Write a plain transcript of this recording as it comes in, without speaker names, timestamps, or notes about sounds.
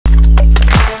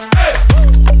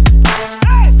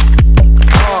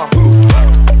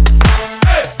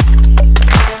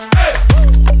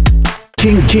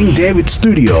King David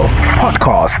Studio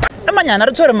Podcast. Amanyana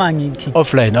re tshwere mang iki?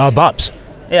 Offline, Babs.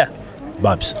 Yeah.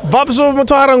 Babs. Babs o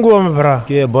motho a Rankuwa bra.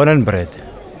 Ke born and bred.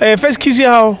 First kiss ya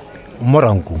how?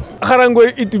 Moranku.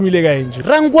 Rankuwa itumile ka enje.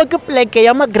 Rankuwa ke pleke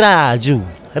ya magraju.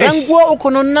 Rankuwa o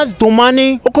kononnas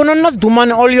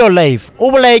dumane all your life.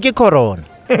 O bola ke corona.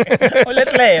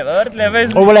 Let's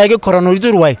live. O bola ke corona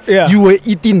o why? You were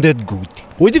eating that good.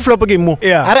 O di flop ke mo.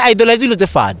 Are idolize lo tse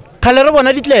fad. Khala re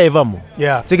bona ditleva mo.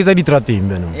 Yeah. Se ke tsa Ditrateng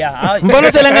beno. Yeah.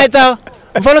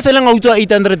 Mfalo selenga utswa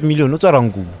 800 million o tswa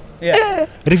Rankuwa. Yeah.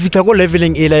 Re fitla go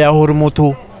leveling ela ya hore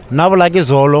motho na bola ke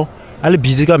zolo ale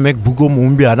busy ka MacBook o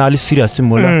mombi ana ale serious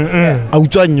mola a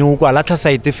utswa nyoko ala tla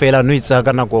site fela no itsa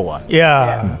kana go wa.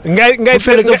 Yeah. Ngai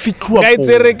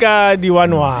tsere ka di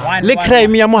 1 le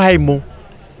crime ya mo haimo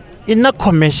ina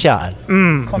commercial.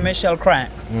 Commercial crime.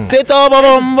 Teta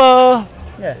babamba.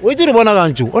 O itse re bona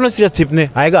gantsho ona serious tip ne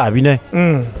ha e ka abi ne.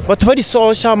 Batho ba di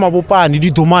social mabopane di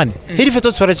domane he di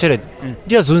fetso tshware tshirete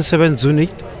di ya zone 7 zone 8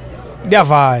 dia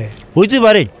vai. o itse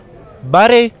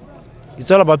bare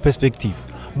it's all about perspective.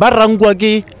 Ba Rankuwa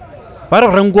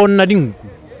nna dinku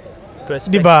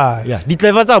Di ba. yeah di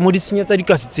clever tsa mo di senyetsa di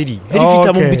kasi tse ding he di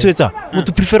fita mo bitsetsa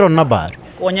motho prefer ona bare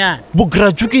Konyana. bo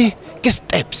graduate ke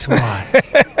steps man.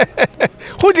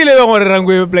 Go dile ba gore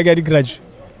Rankuwa black ya di garage.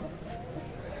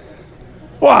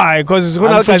 Why? Because it's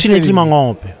gonna unfortunately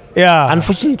mangope. Yeah.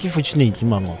 Unfortunately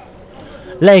mangope.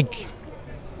 Like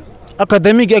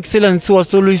academic excellence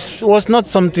was not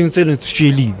something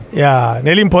really. Yeah,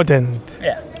 really important.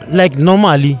 Yeah. Like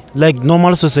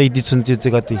normal society tshwantse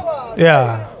ka teng.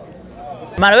 Yeah.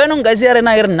 Mara wena ngasi ya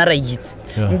rena nna ra itse.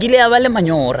 Ngile ya ba le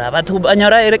manyora batho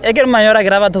manyora e ke manyora ke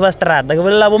ra batho ba strata ke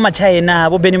bolela bo Machina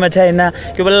bo Beni Machina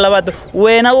ke bolela batho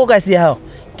wena go ka se hao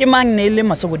ke mang ne le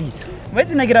masokodisa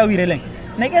wetse na ke ra o ireleng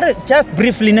ne ke re just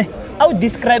briefly ne au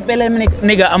describe ele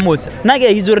nega Amos na ke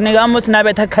itse re nega Amos na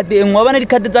betha khate engwe bana di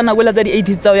khate tsa na kwela tsa di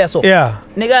 80s tsa o ya so Yeah.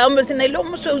 nega Amos ne le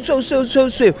mo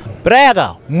so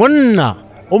Brega monna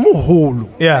o moholo.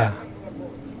 Yeah.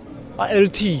 A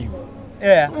LT.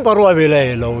 Yeah. Ngaro wa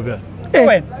belela o be.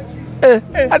 Wena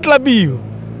Atlabiyo.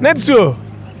 Net so.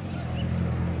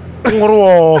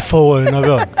 Ngoro fo wena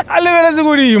be. Alebele se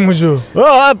go di mo jo.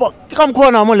 Ke ka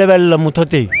mkhona mo level motho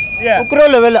teng. Yeah. O kro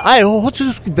level ai ho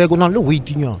tse se be go na le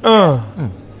waiting ya.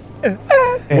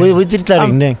 We tla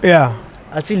reng ne. Yeah.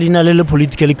 Asilina le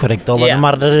politically correct o ba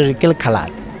mara re ke le khala.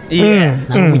 Yeah.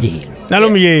 Na mojelo. Nalo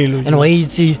miyelo. And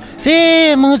waitsi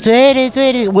se mo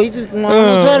tsere wait mo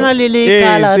sona le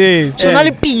khala. Sona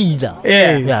le pila.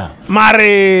 Yeah.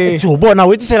 Mare. Jo bona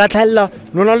wait se la tlhalla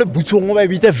nona le butshong ba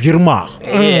bitse firma.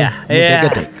 Yeah.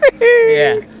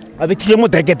 Yeah. A betile mo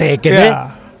deketeke ne.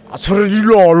 A tshore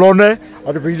dilolo ne.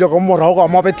 A re beile go morao ga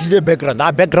mabethile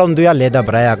background ya leather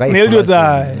braya ka. Nello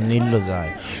tsai.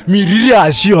 Miriri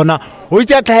a si yona. O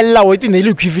itse tlhalla wait ne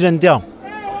le equivalent ya.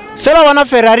 Sela wana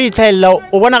Ferrari tlhalla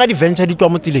o bona ga di venture di twa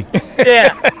mo tsileng.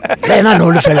 Yeah. Tsena no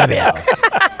le fela bea.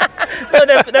 So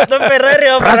the Ferrari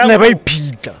of Pras ne ba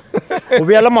ipita. O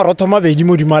beela marotho mabedi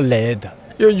mo di ma leather.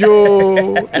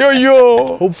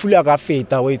 Yo. Hopefully I got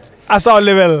feta wait. Asa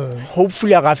level.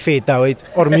 Hopefully I got feta wait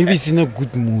or maybe it's in a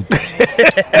good mood.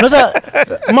 No sa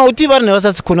mauti ba ne ba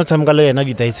sa tshikono tshamka le yena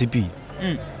di DSP.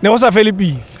 Ne go sa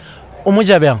Felipi. O mo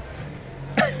jabeang.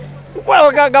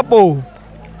 Well ka po.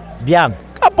 Biang.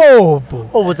 Kapopo.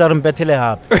 O botsa re mpethele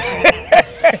hape.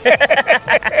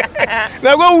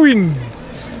 Na go win.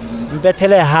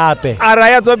 Mpethele hape. Ara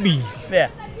ya tswa bi. Yeah.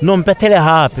 No mpethele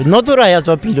hape. Not to ya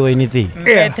tswa pile o anything.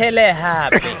 Ethele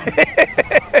happy.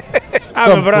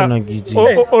 Bra.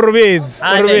 Orbez.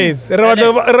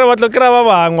 Re batlo kra ba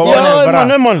bangwe bona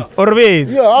bra. Man.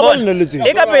 Orbez. Ya ba nne letse.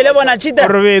 E ka pele bona chita.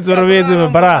 Orbez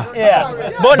bra. Yeah.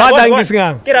 Bona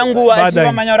Rankuwa. Ke Rankuwa si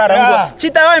manyora Rankuwa.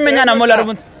 Chita wa menyana mola re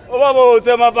motho. O ba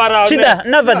botse mapara. Chita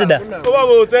na vatsida. O ba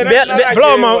botse.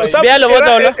 Bloma. Bia le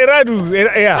botolo. Eradu.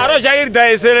 Yeah. Aro shair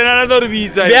daisele na do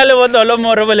rubitsa. Bia le botolo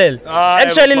mo re bolele.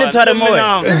 Actually le tshware mo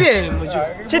wena.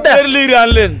 Chita. Early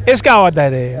ranlen. Eska wa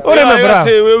dare. O re me bra.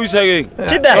 Se we usage.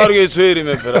 Chita. Orge tswere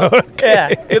me bra. Yeah.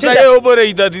 It's a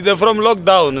operate from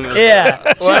lockdown. Yeah.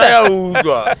 Chita ya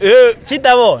utlwa.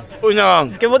 Chita bo. O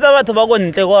nyang. Ke botsa batho ba go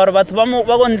ntle go gore batho ba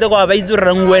go ntle go ba itse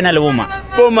re ngwe na le boma.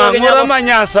 Boma ngora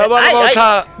manyasa ba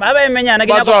tla. Ba ba menyana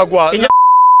ke Batswa kwa.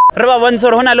 re ba bontsha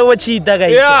gore hona le wo cheata ka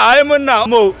Yeah, ai monna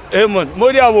mo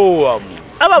mo dia bo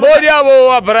mo dia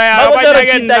bo braya ba ja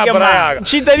ke nna braya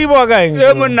cheata di bo ka eng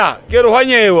monna ke re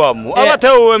hwanyewa mo aba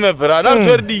theowe me bra na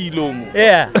tswer dilo mo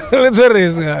yeah le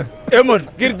tsweresa mon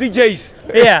ke DJs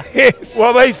yeah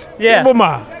wa bait yeah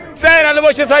boma tsena le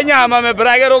boshisa nyama me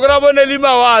bra ke ro kra bone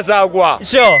lima wa sa kwa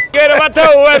Sure. ke re batho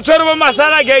we tsere mo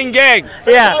masala gang gang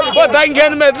Yeah. go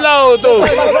tangen metla to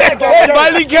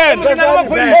bali ken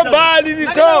bali di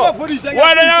to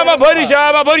wala nyama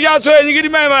bodisha tsweni ke di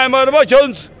mai mo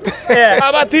Jones Yeah.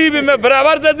 abatibi me bra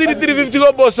ba tsa di 350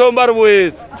 go boso mbar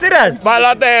boet Serious?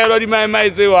 balatelo di mai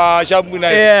tse wa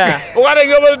shampuna Yeah. o ka re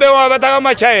ke bolte wa ba ta ka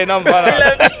machina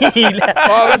mfana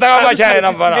o ba ta ka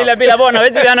machina mfana Bila bona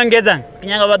wetsi bjano ngetsang ke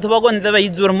nyaka batho ba go ntle ba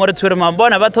itsore mo re tshwere ma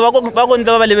bona batho ba go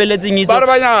ntle ba lebeletseng iso Ba re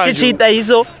banyane. ke cheata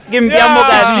iso ke mpia mo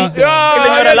kasi ke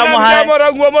lenyora la mo hae mo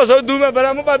Rankuwa mo so dume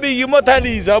bra mo babigi mo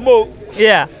thalisa mo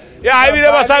yeah ya ibile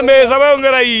ba sameza ba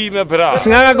ngera ime bra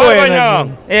Singaka ko wena.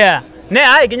 yeah ne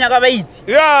hayi ke nyaka ba itse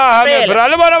ya me Fela. bra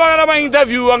le bona ba ngana ma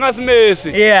interview anga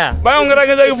smesi yeah ba ngera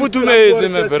ke za ifutumetse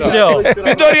me bra Sure.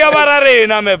 Pitori ya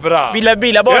bararena me bra bila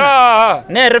bona ya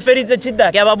ne re feritse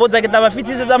cheata ke ba botsa ke tla ba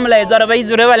fitisetsa molaetsa re ba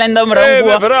itsore ba lenda mo Eh,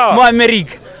 Rankuwa bra. mo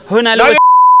America hona le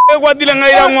e kwatile nga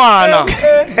ira ngwana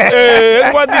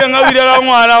e kwatile nga ira la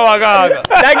ngwana wa kaka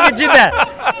danke cheata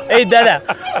hey dada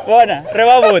bona re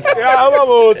ba botsa ya ba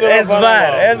botse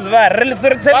esbar re le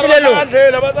tsore tshepile lo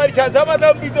ndlela ba tsa chanza ba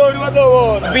ta Pitori ba to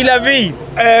bona bila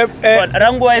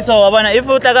Rankuwa iso wa bona if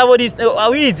o tla ka bodi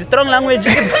a itse strong language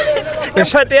ke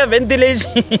shot ya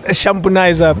ventilation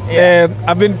Shampunizer.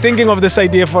 I've been thinking of this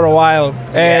idea for a while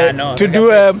Yeah, no, to like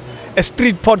do I a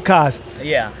street podcast.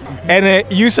 yeah And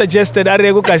you suggested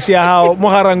Arego Kasia how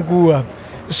Rankuwa.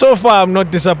 So far, I'm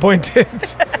not disappointed.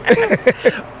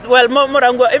 well mo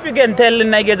Rankuwa if you can tell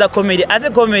nna ke tsa comedy as a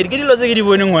comedy ke dilo tse ke di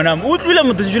bone ngwana o tlile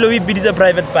motho se jilo o ibiditse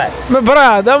private part Me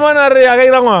bra, da mana re aga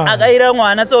ira a ngwana. ka ira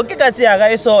ngwana so ke ka tsia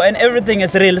ga iso and everything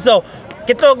is real so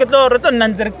ke tlo re tlo nna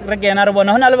ntse re kena re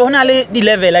bona hona le di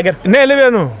level a ke Ne le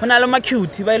bjano. hona le ma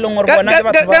cute ba ilong gore bona ke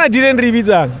batho ba Kana didn't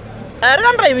ribitsang. a re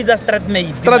kan ra ibitsa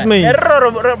Stratmate Stratmate.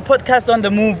 re podcast on the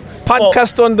move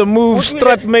Podcast on the move,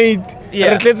 Stratmate.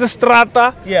 Yeah. Re tletse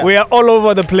strata. Yeah. We are all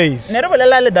over the place. ne re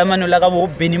bolela le damano la ka bo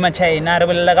Benny Machina re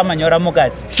bolela ka manyora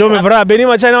mokasi Show me bra, Beni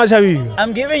Machina wa chabi.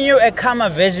 I'm giving you a calmer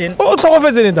version O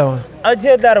tlhogofetse ne tawa. a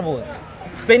tshia tla re botsa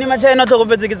Benny Machina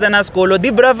tlhogofetse ke tsena sekolo di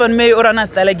braven me o rana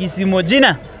stala ke simo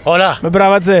Gina Hola. Me bra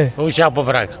batse. O shapo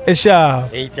braga. Esha.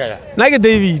 Eitela. Na ke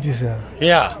David sir.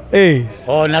 Yeah. Hey.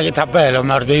 Oh, na ke tapela,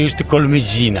 maar they used to call me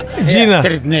Gina. Gina.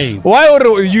 Street name. Why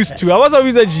were you used to? I was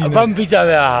always a Gina. Bambita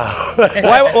ya.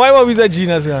 Why were we a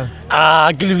Gina sir?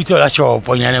 Ah, ke lebitso la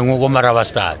shopo nyane ngo go maraba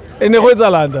stad. Ene go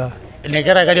etsalanda. Ne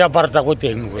ke reka di aparta go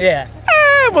teng. yeah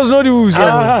It was not you sir.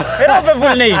 you know the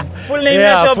full name ya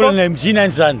Yeah, shop full name Gina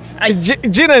and Sons.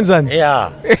 Gina and Sons.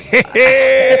 Yeah.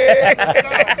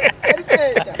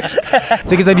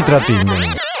 Tsa Ditrateng.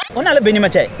 ona le Benny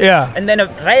Machina Yeah. and then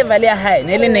rival ya hae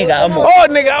ne le nega amo Oh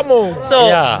nigga amo. so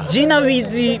Yeah. Gina o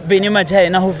itse Benny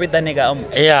Machina ho feta nega amo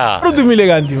Yeah. Ro dumile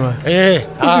kanti ma.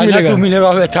 Na tumile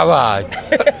go betha ba.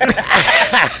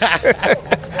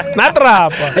 Na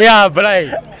trapa. Yeah,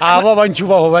 brai. Ba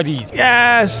bantšhuba go ba ditse.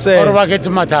 Yes. Gore ba ke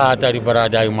mathata di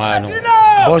brada imano.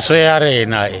 Boso ya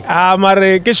rena e. Ah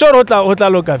mare ke sure ho tla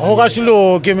loka. Go ka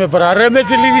selo ke me bra re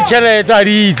metse le ditšhelete a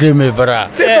di itle me bra.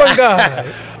 Tsetsonga.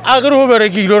 A ke go bere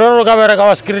ke ro ka bere ka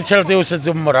wa script tšhelete o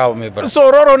setse morao me bra. So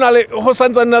roro na le go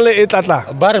santsa nna le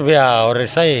etlatla. Ba re bja ore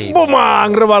sa e. Bo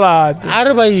mang re balate. A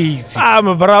re ba itse. Ah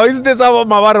me bra, is this about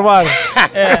mabarbar?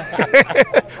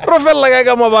 Ro fella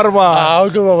ka mabarbar. A o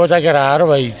tlo go botsa ke ra re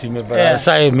ba itse me bra. Yeah.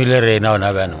 Sa e mile rena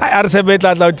ona bana. Ai ar se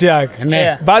betlatla o tiak.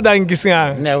 Ne. Ba dang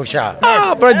kisang. Ne o sha.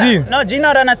 Ah brajin. no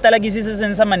Gina rana stala ke se se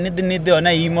sa manete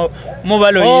ona imo mo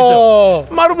balo iso Oh.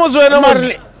 Maru mo zwena mo.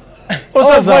 O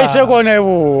Sa sa sa se go ne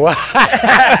bo.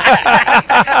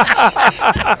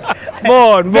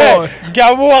 Bon. Ke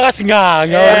a bua ka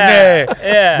singanga ne.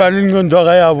 yeah. Ba ngondo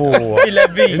ga ya bua.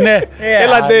 Ilabi. Ne. Yeah.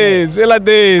 Ela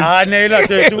days. Ah ne la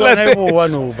te tu ne bua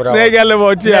no bra. Ne ga le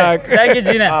bo tiak. thank you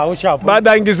Gina Ah o sha. Ba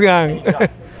dang kisang.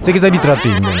 Tsa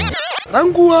Ditrateng.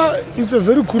 Rankuwa is a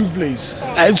very cool place.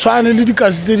 I try to lead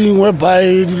the city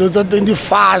whereby the lots of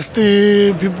fast,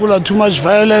 people are too much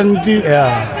violent.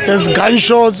 Yeah. There's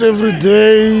gunshots every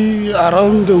day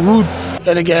around the hood.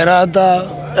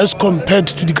 As compared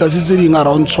to the city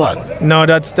around Swan. No,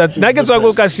 that's that. Na ke tswa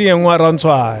go ka sieng wa around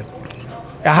Tshwane.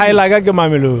 Ya highlight ke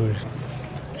Mamelodi.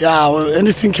 Yeah, well,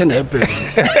 anything can happen.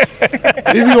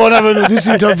 Maybe one of this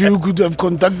interview could have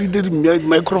contacted the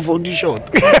microphone short.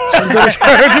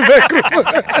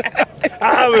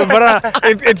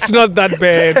 It's not that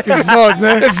bad. It's not,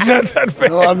 ne? It's not that bad.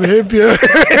 No, I'm happy.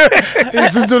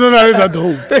 It's not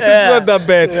home. It's not that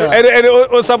bad. And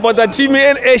also about the team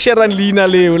in Esher and Lina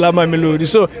Leo Lama Melody.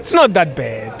 So it's not that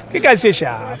bad. You can say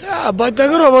sharp. Yeah, but we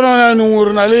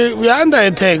are under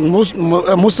attack. Most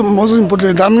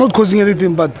importantly, I'm not causing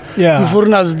anything, but the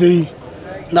foreigners, they're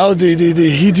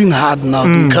hitting hard now.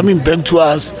 They're coming back to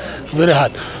us very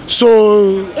hard.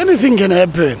 So anything can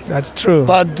happen. That's true.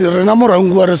 But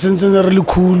Rankuwa are really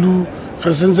cool.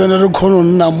 Resensana kono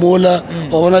mola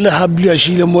ona le habli a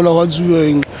shile mola wa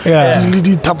tsueng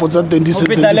di tapo tsa teng di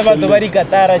setse le batho ba di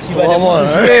Qatar shiba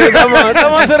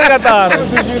tama se re Qatar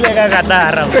le ka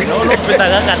Qatar no feta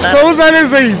ka Qatar so o sa le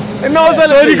sei no sa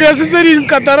le di ka se di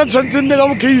Qatar tshwantseng le ka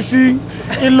mo casing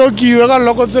e lokiwe ka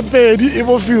loko tse pedi e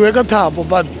bofiwe ka thapo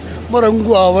but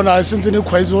Rankuwa bona sentse ne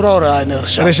khwaitse ora ora ne re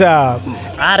sharp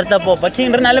re ta popa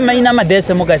king re na le maina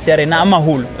madese mo ka se rena a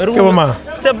maholo ke boma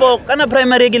tsebo kana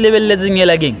primary ke lebelletseng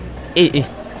ela geng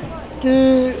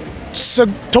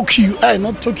Tokyo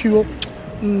not Tokyo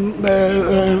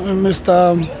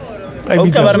Mr.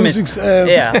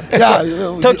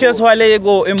 Tokyo swale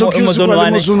go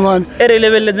zone 1 ere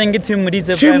lebelletseng ke team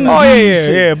modise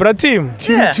primary bra team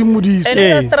modise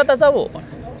strata tsa bo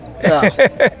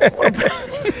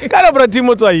kana bra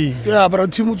team tsai bra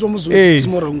team tso mo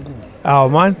Rankuwa. Oh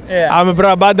man, I'm a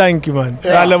brother, thank you man.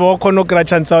 I love all kono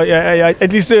chance.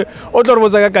 At least other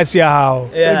was a kasia how.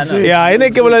 Yeah, any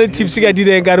cable tips you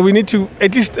get we need to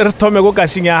at least restore me go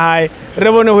kasinga high.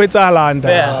 Revono with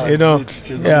Alanda, you know.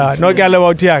 Yeah, no gal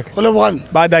about yak. All one.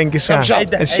 Bad thank you, sir.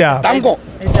 Tango.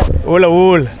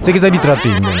 Ola. Tsa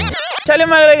Ditrateng. Chale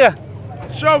malega.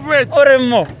 Shove it.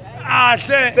 Oremo.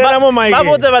 Tena mo mai. Ba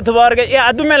botsa batho ba re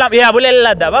ya dumela ya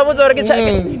bolella da. Ba botsa re ke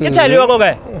chale wa go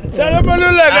kae. Chale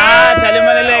malulega. Chale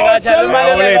malulega. Chale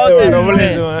malulega.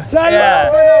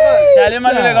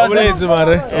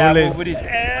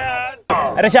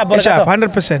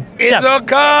 100%. It's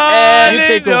okay.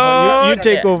 You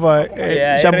take over.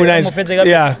 Shampoo.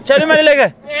 Yeah. Chale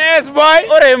malulega. Yes, boy.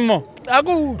 Oremo.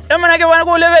 Aku. Emana ke wana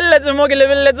go lebelletse mo ke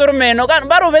lebelletse re meno ka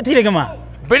ba ro bethile ke ma.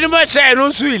 Beni macha no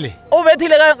suile. O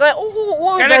bethile ka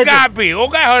Kana kapi, o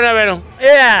ka hona beno.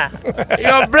 Yeah.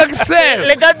 Your black cell.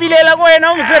 Le kapile la go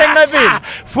wena o mtsere ngapi.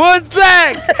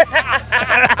 Futsek.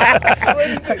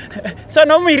 So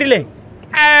no mo irile.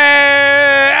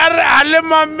 Ale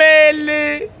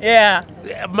mamele. Yeah.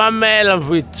 Mamela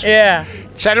mfuthu. Yeah.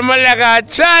 Chale malaga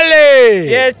chale.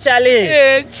 Yes, Charlie.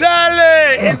 Hey,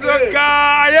 Charlie. It's okay.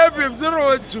 I have been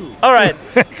 02. All right.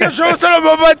 Show some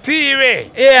Baba TV.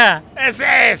 Yeah.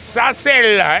 SS.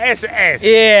 Sasella. SS.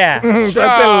 Yeah.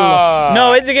 Sasella.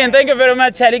 No, it's again. Thank you very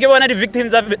much, Charlie. Ke bona di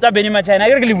victims of Beni Machina.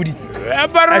 I really would it.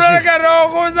 Barona ka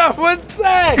rogo za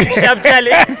futsek. Sharp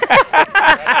Charlie.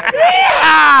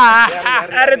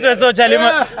 Are tswe so Charlie.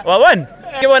 Wa bona?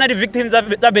 Ke bona di victims of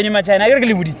Beni Machina. I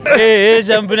really would it.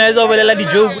 Shampoo zo bolela di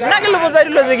joke. Nna ke le botsa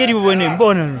dilo tse ke di boneng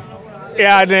bona.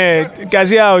 Yeah, ne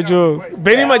kasi ao jo.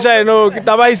 Beni Machina no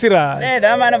taba isira.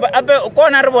 Da mana ape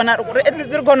kona re bona at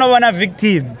least re kona bona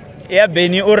victim. Yeah,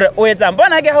 Beni o etsa.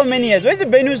 Bona ke how many years? Where's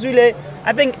Beni usule?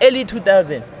 I think early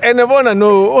 2000. Ene bona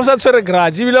no o sa tswere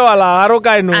garage bile wala aro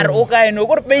kae no. Aro kae no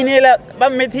go re peinela ba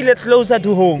methile closer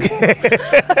to home.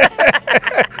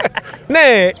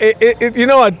 Ne, you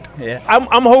know what? Yeah.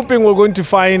 I'm hoping we're going to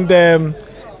find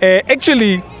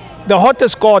actually the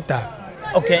hottest quarter.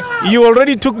 Okay. You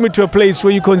already took me to a place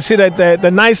where you considered the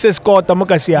nicest quarter,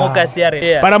 Mokasia.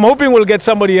 Yeah. But I'm hoping we'll get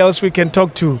somebody else we can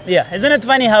talk to. Yeah, isn't it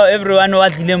funny how everyone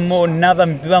was more never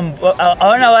I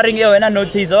wanna worry you when I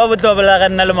notice over to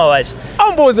Nalamawash.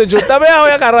 Amboze jo, tabe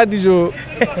ya karati jo.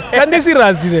 Can they see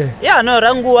Rasdine? Yeah, no,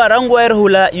 Rankuwa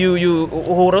hula you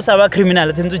Rosava criminal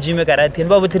into Jimmy Karate and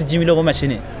Bob Jimmy Logo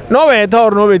machine. No way,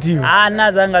 no way to you.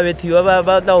 Nazanga with you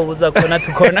about the corner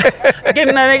to corner.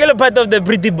 Again, I'm part of the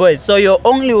pretty boys. So your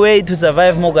only way to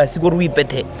survive Moga is go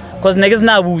repete. Because niggas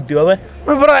na wood,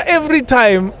 but every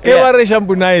time, every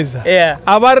shampoo nice. Yeah.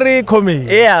 Abari komi.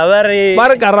 Yeah, very.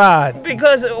 Margarat.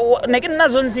 Because niggas na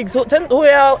zone 6, so we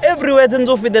are everywhere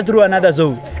to fit through another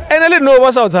zone. And I didn't know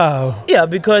what's out. Yeah,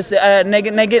 because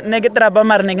nigga traba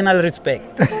mar nigga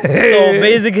respect. So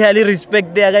basically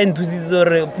respect the guy into this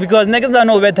or because niggas don't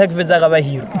know where tech visa ga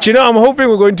here. You know, I'm hoping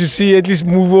we're going to see at least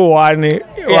move one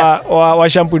wa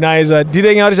shampoo nice.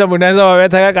 Didn't you shampoo nice wa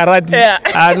weta karate? Yeah.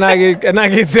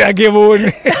 Anagi I give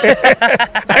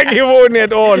on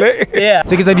at all. Yeah.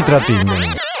 Tsa Ditrateng.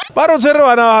 Paro tsere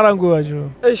wana Rankuwa jo.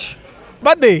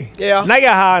 Bade. Yeah.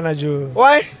 Naga hana jo.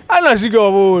 Why? Ana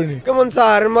sigo bone. Come on,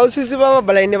 sir. Mausisi baba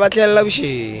balaine batlela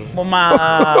bishi.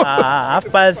 Mama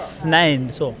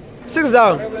 9:30 so. 6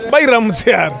 down ba ira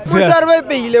motshehare motsare ba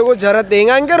ipeile go jarateng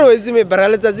a nke re wetse mebra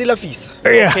letsatsi la fisa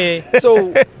Okay. so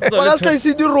ba ka se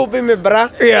tlhaise dirope mebra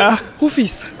go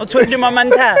fisa O tshwere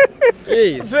mamantha.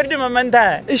 yes Tshwere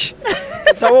mamantha. ish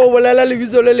sa bo bolela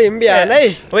lebitso le leng bjana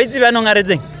Wa itse ba nong a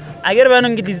retseng. A ke re ba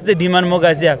nong ke tlisitse dimane mo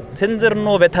ka se ya. Tshentse re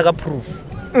no betha ka proof.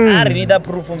 A re need a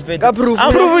proof mfetho. Ka proof.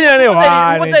 Proof nyane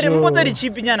one, Joe. Mpotsa di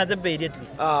chip nyana tse pedi at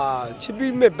least.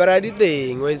 chipi mebra di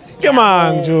teng wetse ke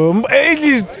mang jo at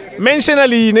least mention a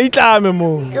leina itlame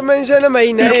mo ke menshene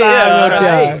maina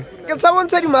Tsa. ke tsa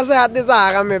bontsha dimasehate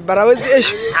tsa ga mebra wetse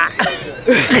ish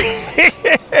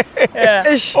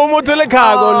ish o motho le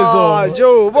khago le so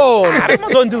jo bona Re mo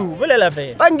sontu bolela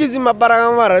fela. ba ngitse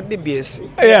maparang mara tibs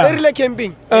Yeah. erile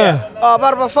camping ba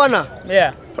re bafana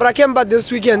Yeah. ra campa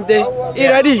this weekend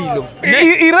ira dilo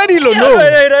ira dilo no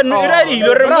Ira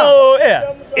dilo re mo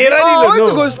ira dilo wetse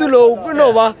no goes to low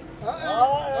no ba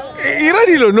ira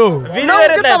dilo no no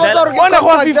ke taba tsa gore ke Bona go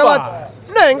a contact FIFA. batho.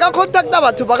 Ne nka contacta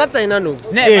batho ba ka tsena no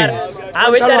Ne mara. A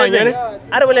we Tlhaloganya,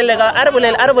 tla re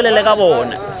bolele ka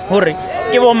bona. Hore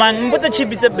ke bo mang mpotsa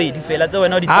chip tse pedi fela tse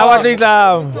wena o di. ha wa tla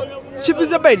itlame chipi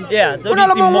tse pedi Yeah, o na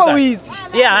le mongwe o itse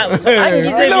Yeah, so a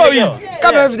ngitse Lo itse.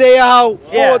 ka birthday ya hao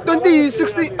Yeah. for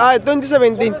 2016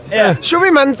 2017 Yeah.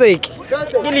 shubi mantseki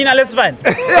ke lina le span.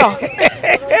 ne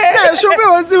shubi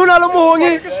wantsi o na le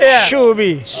mohongi Yeah.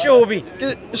 shubi Shobi.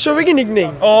 shubi ke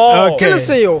nickname Oh. Okay. ke le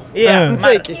seo Yeah,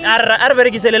 Ntseki. a re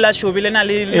berekisele la shobi le na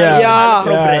le Yeah.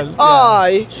 progress.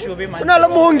 ai Shobi o man. na le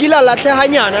mohongi la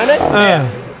latlheganyana ne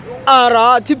a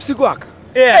ra tipsy kwaka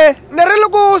Yeah. ne re le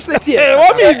ko state here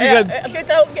wa mitsi ka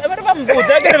Ke ba ba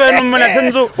mpotsa ke re ba no mona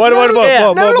tsenzo. bona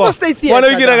Yeah. Ne re le ko state here bona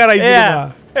o ikira ka ra itse Yeah.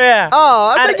 Yeah.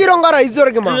 a se ke ronga ra itse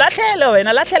gore ke mang Latlhela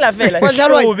wena, latlhela fela. wa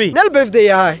tlhalwa Shobi. ne le birthday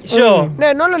ya hae Sure.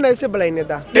 ne no le na se blind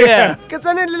da Yeah. ke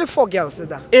tsene le 4 girls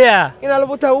da Yeah. ke na le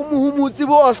botha o mohumutsi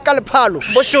bo Oscar Lephalo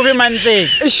Bo shobi manze.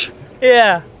 ish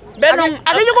Yeah. a Benong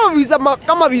ke go bitsa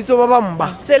ka mabitso ba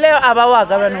bamba tsele a ba wa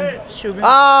ka benong shobi.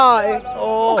 ai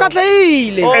Oh. o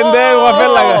khatlehile and then wa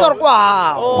fella ka tsor kwa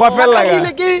Wa fella ka.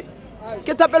 khatlehile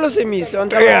ke thapelo semise on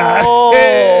Yeah. Oh.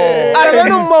 a re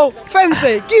beno mo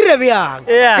fence ke re bjang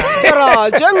Yeah. ra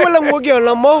jeng mo leng mo ke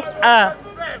yona mo Ah.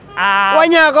 wa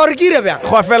nyaka gore ke re bjang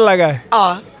go a fella ka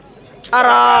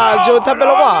ara jo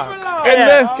thapelo kwa and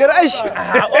then ke re ish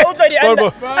Oh,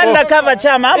 but undercover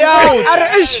chama. ya are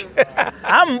ish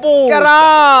Ambu. ke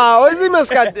ra o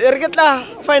zimaskat re ke tla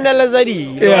finalize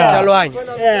di Yeah. tlhalwanya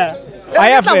Yeah. a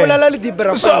ya tla bolela le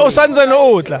dibra so o santsane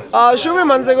o tla shome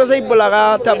mantse go sa ipola ka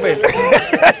thapelo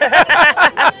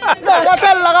no ka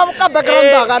tlhella ka background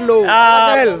ya ka no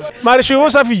mare shubo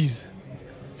sa fees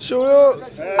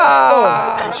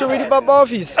shome di papa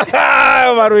office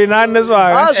mare o inanne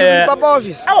sebaka shome di papa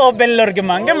office A o belle re ke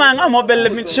mang? Ke mang a mo belle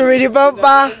mi. shome di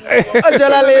papa o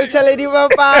jala le chale di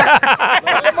papa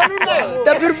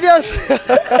da purpios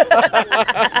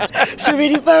shome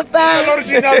di papa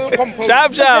sharp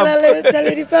sharp jala le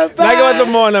chale di papa na ke batla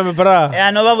mona me bra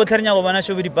Ya no ba botlhanya go bona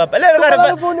shobi di papa. Le re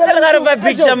ga re fa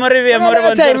picture mo re be mo re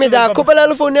bontsha. time da kopela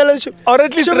le phone ya le or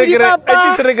at least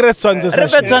regret swantse sa Re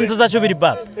fe tshwantsho sa shobi di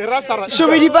papa.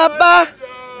 shome di papa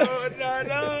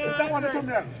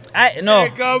Ai no.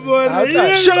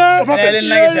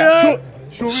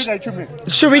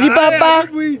 shome di papa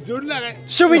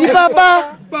shome di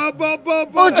papa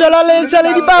o jala le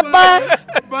chale di papa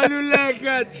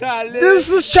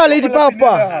this is Charlie di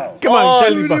papa ke mang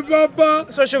Charlie ba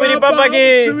So shobi di papa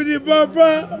ke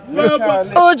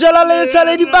o jala le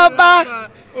chale di papa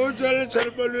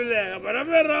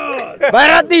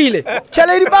baratile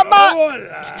chale di papa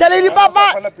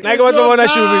na ke batla bona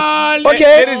shubi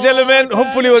Okay. ladies and gentlemen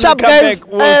hopefully when we sharp come guys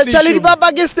back we'll see chale di Shubi.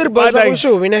 papa ke stir boss Bye, go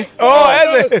shumi ne oh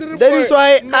is it that is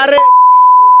why are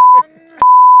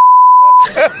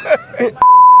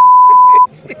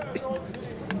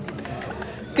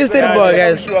ke stir boss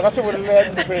guys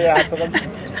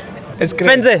it's great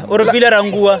Fenze o re file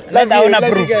Rankuwa. Le da ona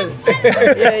proof.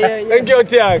 thank you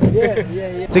Tiag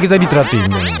Se ke Tsa Ditrateng.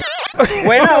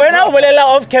 Wena o bolela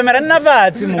off camera nna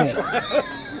fatshe mo.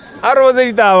 a re botse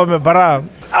ditaba me bra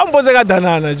a mpotse ka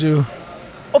danana jo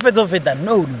O feta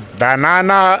no.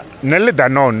 danana ne le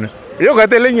danone yo ka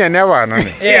tele nyane ya bana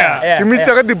ne Yeah. ke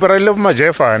mitsa ka dibra le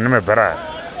majefane me bra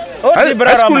Oh, di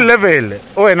high school level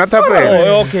o wena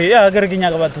thapelo Oh, okay. Ya ke re ke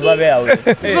nyaka batho ba be a we.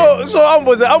 so a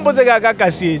mpotse ka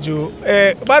kasi jo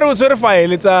ba re o tshwere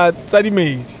file tsa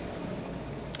di-mail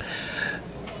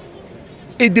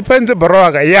it depends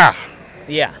bro ka ya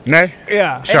Yeah. ne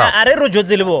yeah Sure. A re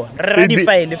jotse le bona. Re ra di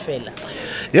file fela.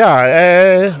 ya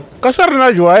ka sa rena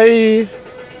jo ai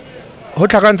ho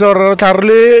tlhakantsa re tla re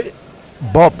le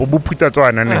bob bo phutha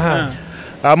tswana ne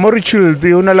a mo re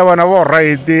childe o na le bana ba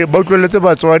right ba tloletse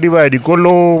batswadi ba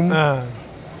dikolong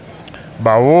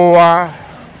ba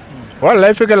wa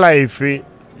life ke life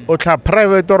o tla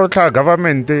private or o tla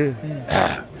government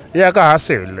ya ka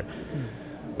hasele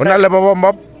ona le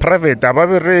ba private ba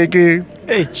bereke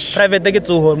private ke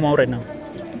tsoho mo rena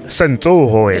sentso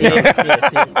ho wena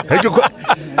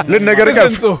le nna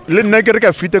ke re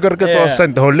ka fita ke re ka tswa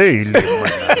sent ho le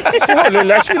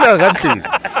la shila gantli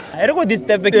re go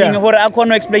disturb king hore a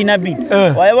khona explain a bit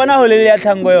wa e bona holele ya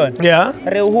tlhango yona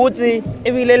re hutse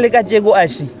e bile le ka jego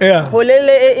ashi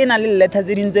holele e ina le letter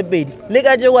tse dintse pedi le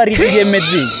ka jego a re di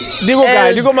emetseng di go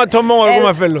kae di go mathomo ngwa go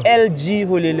mafelo LG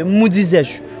holele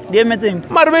mudziseshu di emetseng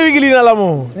mara baby ke lina la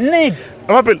mo next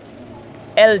amapel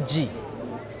LG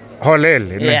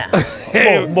holele yeah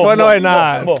bona wena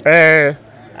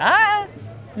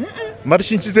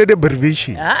Marchin tse de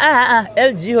abbreviation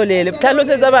LG holele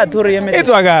tlhalosetsa batho re emetse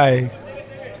etswa kae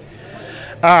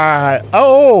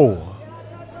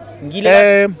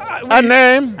a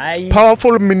name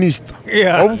powerful minister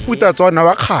o futa tsona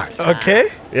ba khale okay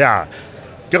yeah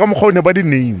ke ga mogone ba di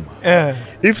name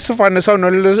if sefane sa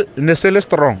no le sele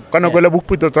strong kana go le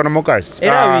buputa tsona mo kasi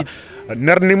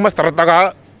ne re name master ta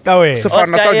ka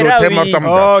sefana sa jo tema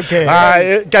samda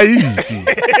ka itse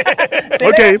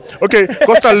okay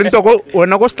costa lento go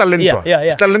wena go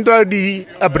talento di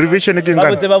abbreviation ke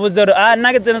ngana ba botse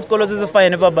nna ke tsena sekolo se se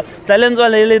fine baba talento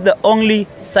le the only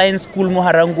science school mo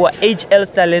Rankuwa HL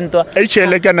talento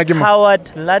HL ke na ke Howard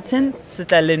Latin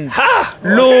talento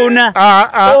lona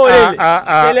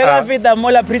le la fita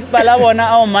mo la principal a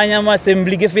bona a o manya mo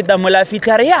assembly ke fita mo la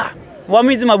fitlhare ya wa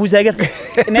mitse mabusa ke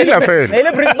ne le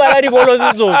principal a di bolo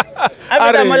tso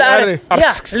abita mo la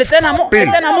ya letena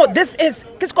mo this is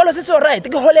ke sekolo se so right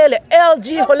ke holele LG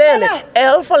holele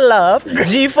L for love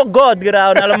G for God gra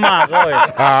ona le mago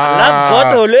love God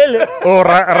holele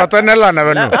ratanelana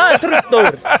bana true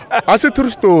story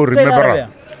true story me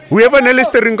bra we have an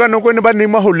elistering kana go ne ba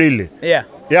name holele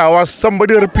yeah was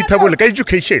somebody repeatable like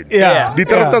education di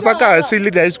trata sa ka se le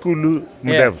high school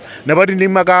mdev ne ba di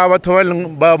name ka batho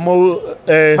ba mo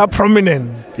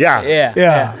prominent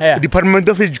department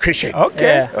of education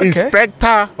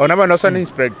inspector ona ba no sana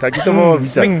inspector ke tlo mo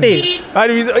bitsa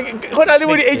gona le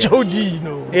bo di HOD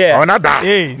no ona da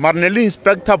marneli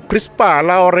inspector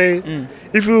principal or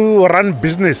if you run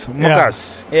business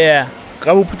mokas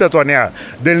ka bo puta tsone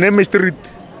the name is street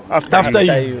after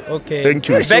you. Okay. Thank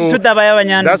you. Back to Tabaya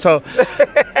Banyana. That's how.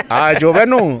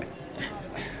 Joveno.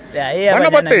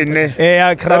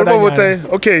 Yeah.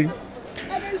 Okay.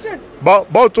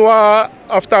 About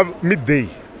after midday.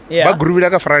 Ba group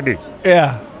like a Friday.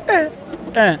 Yeah.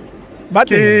 But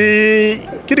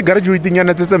ki graduating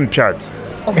yana tsem chat.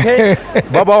 Okay.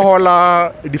 Baba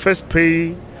hola the first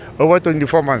pay over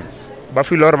 24 months. Ba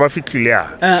feel or ba fit clear.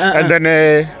 And then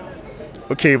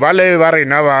okay, vale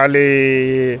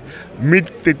mid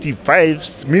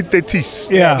 35s, mid 30s.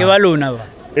 Yeah. Ke balona ba.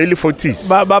 Early 40s.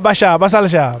 Ba sha.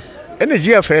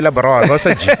 Energy afela bro, ba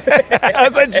sa ji.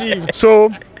 Ji.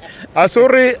 So,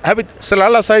 asore habit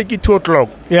selala sai ki 2 o'clock.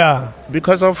 Yeah.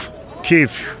 Because of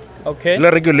CAF. Okay.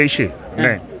 The regulation.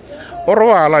 Ne.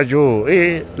 Orwala jo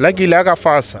lagi laga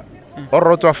fasa.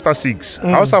 Oroto after 6.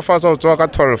 House fasa o tswa ka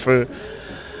 12.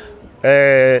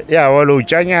 Walo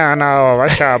janyana wa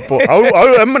shapo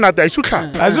au emna ta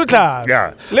isutla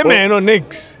yeah le meno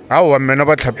next au meno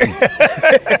ba tlhapi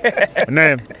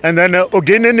ne and then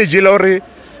again energy la re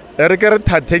ke re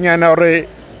thathenyana ore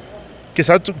ke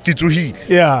sa ke tsuhile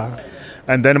yeah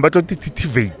and then ba tlo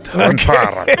titivate on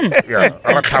fara yeah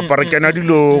ra tlhapa re kena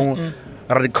dilong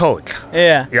ra record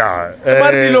yeah ba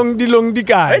dilong di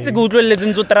kae etse go utlweletse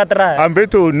ntso tra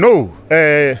ambeto no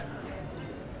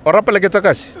ora pele ke tsa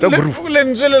kasi tsa group le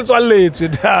ntswele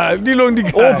tswaletswe dilong di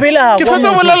o phela ke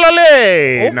fetsa bolela le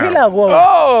o phela go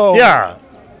yeah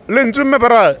le ntwe me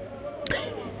bara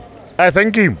I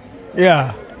thank him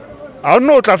yeah I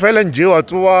know tla fela nje wa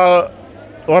tswa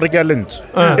ore ke lent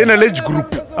in a large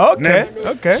group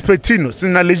okay Spetino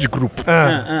in a large group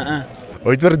o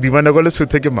itse di bana go le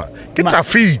sothe ke ma ke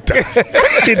tafita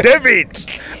ke David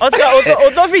o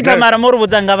to fita mara mo re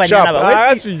botsanga banyana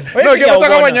ba no ke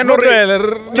botsanga banyana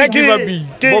re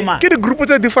ke di group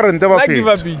tse different ba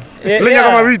feta le nya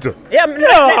ka mabitso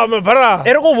no ma bara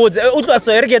ere go botse o tla so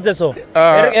ere ke tse so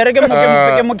ere ke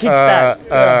mo kickstart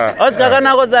o ska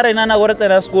kana go tsa rena na go re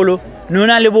tsena sekolo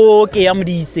nona le bo ke ya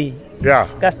modise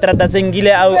ka strata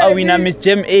sengile a wina Miss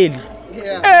Jam Eli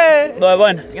Wa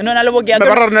bona ke nona le boke ya Me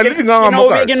ba rena le dinganga mo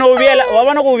ka. ke no biela wa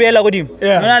bona go biela godimo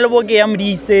nona le boke ya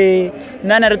modise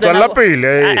nana re Tswela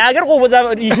pele. a ke re go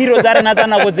botsa di-hero tsa rena tsa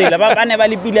nako tsela ba ne ba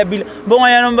le pila bongwe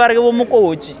yanong ba re ke bo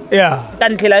mokotsi ka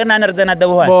ntlhela ke nana re tsena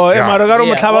tebohane maro ka re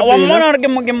mo tlhaba wa mmona gore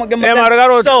ke maro ka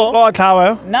re o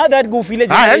tlhaba now that go feel it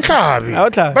Ha hlabi.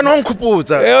 Ba no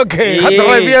nkgopotsa. Okay. Ha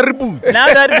drive ya reboot. now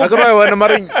that Ka re wena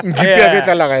mara ngipi ya ke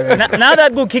tla laga. now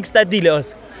that go kickstart ile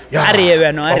os a re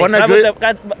yebano a re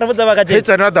botsa ba ka It's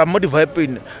another modify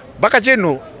pin. Ba ka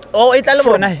jeno. oh e tla le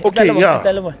bona Okay, yeah.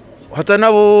 Ha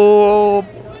tsena bo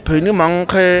Penny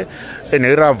Mankge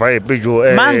ene ra vibe jo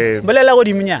mang bolela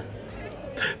godimo nya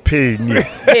Penny.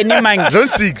 Penny mang Zone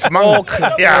 6 mang. okay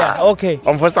Yeah. okay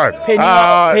On first time.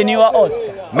 Penny wa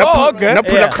Oscar Na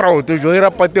pula crowd jo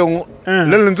ira pateng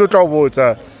le lentso tla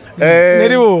botsa. ne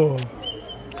di bo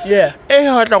yeah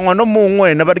Ha tla ngwana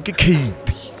mongwe ene ba ke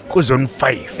Kate ko zone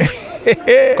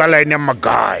 5. Ka line ya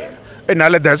magaya. Ena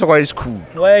le dance kwa school.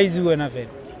 why is you gonna fail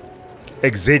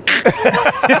Exactly.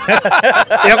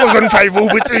 Ya ko zone 5 o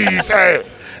botsisa.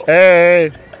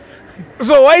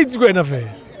 so why it's going to fail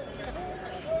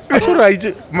Aso right,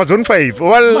 ma zone 5.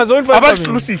 Well, Ma zone 5 aba kami.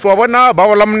 exclusive wa bona ba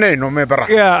wala mneno me bra.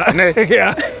 yeah Ne.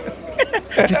 yeah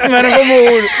mara go mo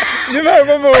ni ba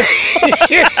go mo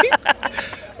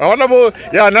Awona bo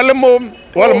ya na le mo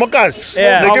wala mo kas.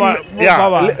 Yeah. Ya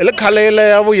le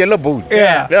khalele ya bo yellow boat.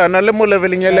 Yeah. Ya na le mo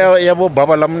leveling ya bo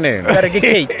baba la mneno. Gotta get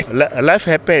Kate. Life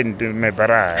happened me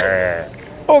bra.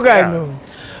 okay no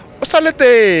O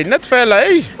salete net fela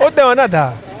o te ona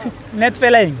da Net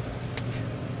feeling.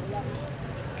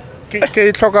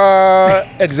 ke tlhoka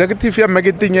executive ya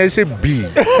marketing ya se B.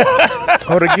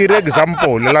 Or ke re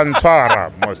example la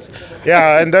ntshwara mos.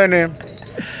 Yeah, and then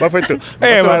ba feto.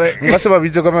 Ba se ba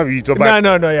bitse ka mabitso ba.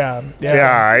 no yeah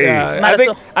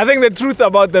I think the truth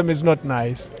about them is not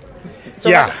nice So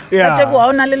Yeah. Ache go ha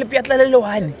ona le piatla le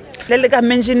loane. Le ka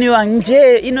mentioniwang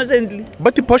nje innocently.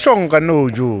 But the portion ka no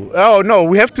jo. Oh no,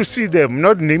 we have to see them,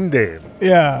 not name them.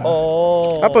 yeah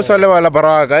Oh. Apa sale wala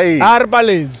baraka ar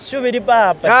palez Shubi di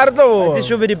papa. Arto. Ati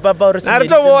shubi di papa or ar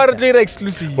to war clear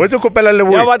exclusive Wo tse kopela le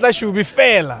ya wo. batla shubi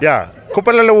fela Yeah,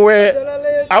 kopela le wo.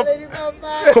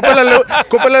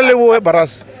 Kopela le wo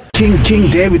baras. King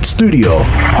David Studio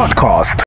Podcast.